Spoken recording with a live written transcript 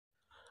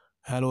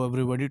Hello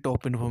everybody,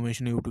 top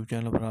information YouTube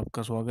channel पर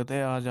आपका स्वागत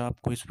है। आज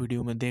आपको इस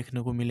वीडियो में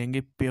देखने को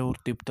मिलेंगे प्योर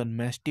तिब्बतन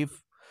मैस्टिफ,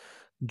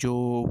 जो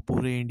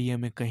पूरे इंडिया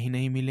में कहीं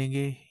नहीं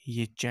मिलेंगे।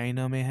 ये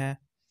चाइना में है,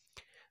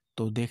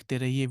 तो देखते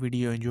रहिए,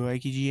 वीडियो एंजॉय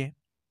कीजिए।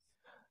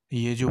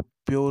 ये जो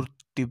प्योर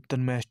तिब्बतन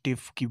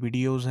मैस्टिफ की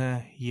वीडियोस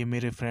हैं, ये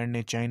मेरे फ्रेंड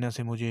ने चाइना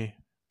से मुझे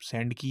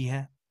सेंड की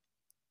है।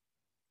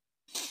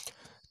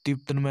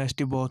 तिब्बतन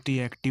मैस्टिफ बहुत ही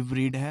एक्टिव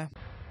ब्रीड है।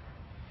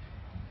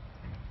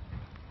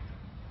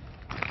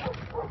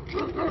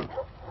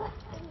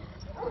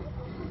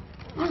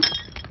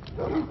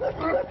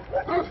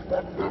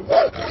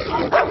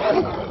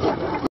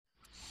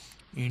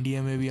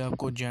 इंडिया में भी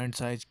आपको जायंट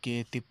साइज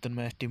के तिब्बतन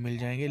मैस्टिफ मिल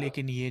जाएंगे,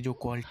 लेकिन ये जो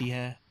क्वालिटी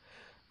है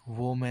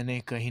वो मैंने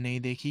कहीं नहीं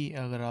देखी।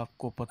 अगर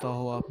आपको पता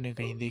हो, आपने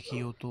कहीं देखी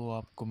हो, तो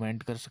आप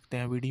कमेंट कर सकते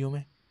हैं वीडियो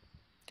में।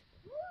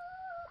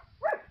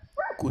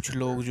 कुछ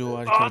लोग जो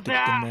आजकल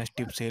तिब्बतन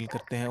मैस्टिफ सेल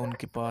करते हैं,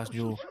 उनके पास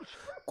जो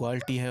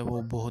क्वालिटी है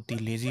वो बहुत ही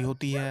लेजी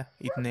होती है,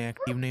 इतने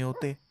एक्टिव नहीं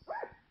होते।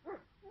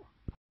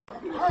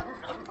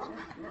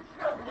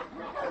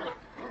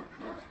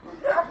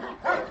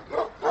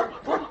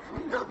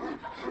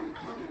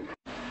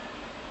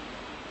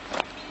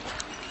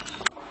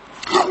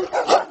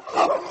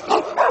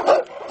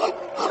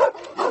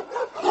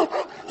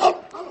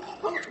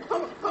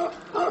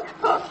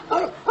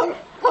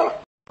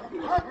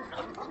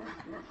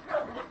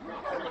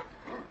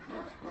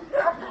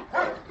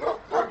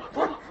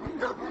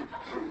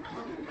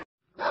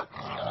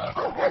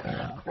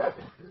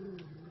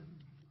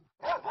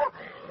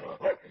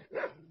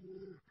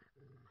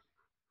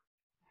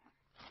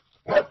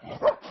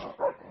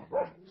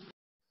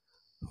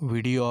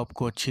 वीडियो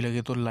आपको अच्छी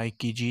लगे तो लाइक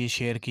कीजिए,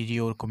 शेयर कीजिए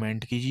और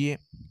कमेंट कीजिए,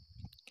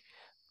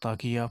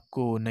 ताकि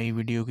आपको नई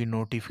वीडियो की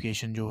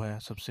नोटिफिकेशन जो है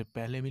सबसे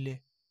पहले मिले।